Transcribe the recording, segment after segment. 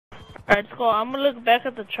Alright, let's go. I'm gonna look back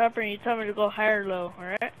at the chopper and you tell me to go higher or low,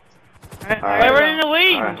 alright? Alright, we're in the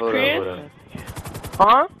wings, alright, hold Chris.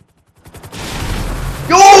 on. Huh?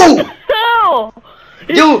 Yo! No!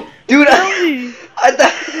 Yo! Dude, I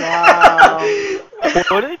thought... Wow.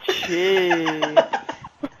 What a chick.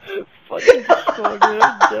 Fucking disappointed,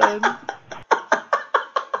 I'm done.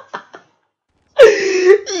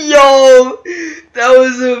 Yo! That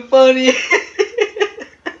was so funny.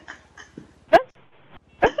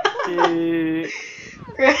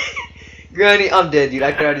 Granny, I'm dead, dude.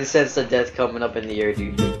 I can already sense the death coming up in the air,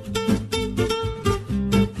 dude.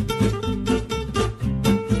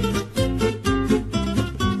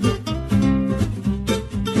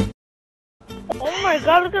 Oh my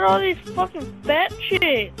god, look at all these fucking fat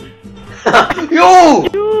chicks. Yo!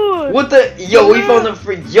 Dude! What the? Yo, we found the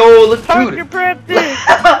free. Yo, look, Parker dude. practice!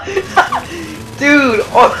 Dude!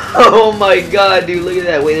 Oh my god, dude. Look at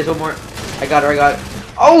that. Wait, there's one more. I got her.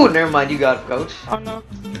 Oh, never mind. You got it, coach. Oh no.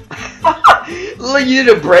 Look, you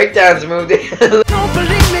did a breakdance move. Don't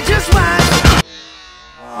believe me, just watch.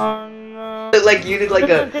 Oh no. Like you did like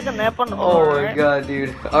a. Take a nap on the Oh floor, my right? god,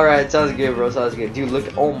 dude. Alright, sounds good, bro. Sounds good. Dude, look.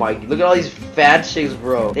 Oh my. Look at all these fat chicks,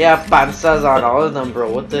 bro. They have panzas on all of them,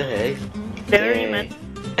 bro. What the heck? Very man.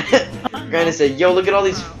 Granny said, yo, look at all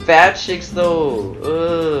these fat chicks, though.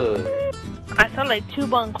 Ugh. I saw like two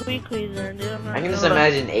bonquiquis there, dude. I can just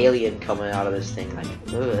imagine alien coming out of this thing. Like,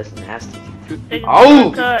 ugh, that's nasty. Taking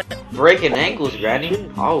Oh! a cut. Breaking ankles, Granny.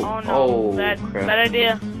 Oh, Oh no. oh, Bad crap.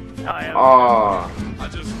 idea. Oh yeah. Oh.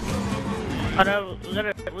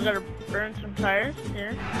 We gotta burn some tires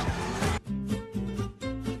here.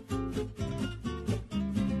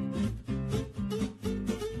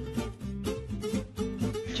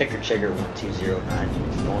 Checker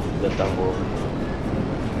 1209. Don't lift up over.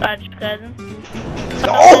 Gotcha, cousin.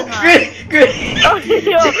 Oh, good. Oh,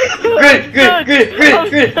 yo.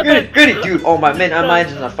 Good. Dude, oh my man, my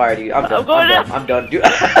mind's on fire, dude. I'm done. I'm done, dude.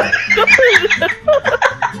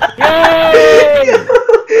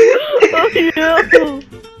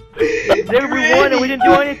 There we won and we didn't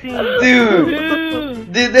do anything.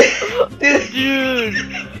 Dude. Did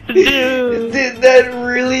that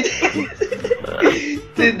really?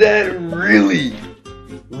 Did that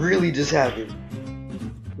really just happen?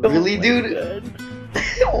 Really, dude?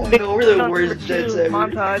 Oh no, we're the worst jets ever.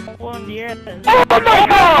 Montage. One year. Oh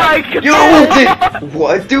my god! Yo,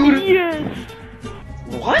 what, dude? Yes.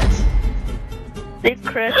 What? They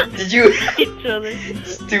crashed Did you? each other.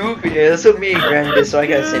 Stupid. Yeah, that's what me and Granny did, so I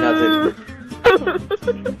can't say nothing.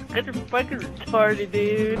 That's fucking retarded,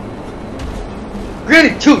 dude.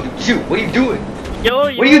 Granny, shoot! What are you doing? Yo,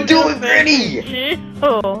 What are you doing, Granny?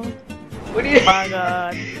 Oh What are you? my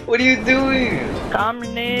god. What are you doing? Calm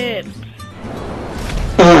your nips.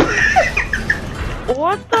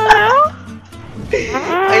 What the hell?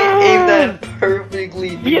 I aimed that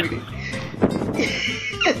perfectly, dude.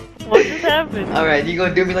 What just happened? Alright, you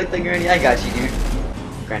gonna do me like that, Granny? I got you, dude.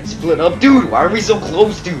 Granny, split up, dude. Why are we so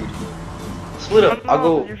close, dude? Split up.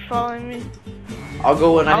 You're following me. I'll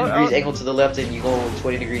go a 90 degrees angle to the left, and you go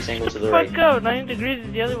 20 degrees angle to the right. Fuck up. 90 degrees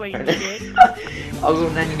is the other way, you dick. I'll go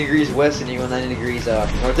 90 degrees west, and you go 90 degrees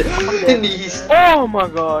north and east. Oh my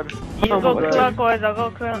god. You go clockwise, I'll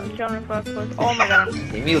go counterclockwise. Oh my god.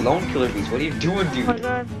 Leave me alone, Killer Beast. What are you doing, dude? Oh my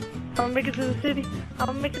god. I'll make it to the city. Oh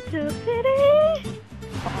no,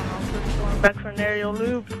 I'm going back for an aerial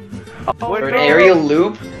loop. For an aerial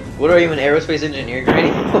loop? What are you, an aerospace engineer,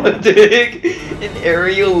 Granny? What the heck? An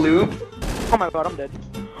aerial loop? Oh my god, I'm dead.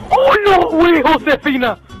 Oh no, wait,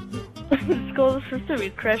 Josefina! Let's go the first time we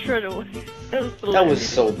crashed right away. That was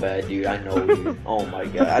so bad, dude. I know, dude. Oh my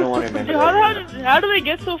god, I don't want to remember that. How do they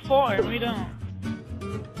get so far? We don't.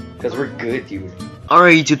 Because we're good, dude.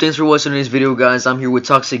 Alright, YouTube, thanks for watching this video, guys. I'm here with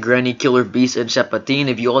Toxic Granny, Killer Beast, and Chapatin.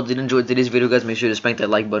 If you all did enjoy today's video, guys, make sure to smack that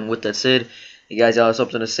like button. With that said, you guys all have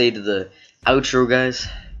something to say to the outro, guys?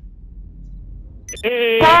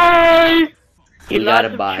 Hey. Bye! You gotta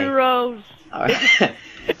buy. Churros. Alright,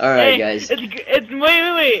 alright, guys. It's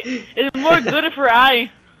wait. It's more good for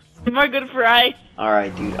eye. It's more good for eye.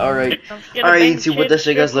 Alright, dude. Alright, YouTube. With that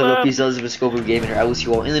said, guys, love y'all. Peace out. This is the Scope of Gaming here. I will see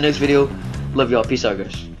you all in the next video. Love y'all. Peace out,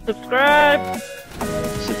 guys. Subscribe.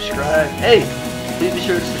 Hey, please be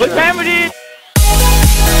sure to subscribe. What time it is?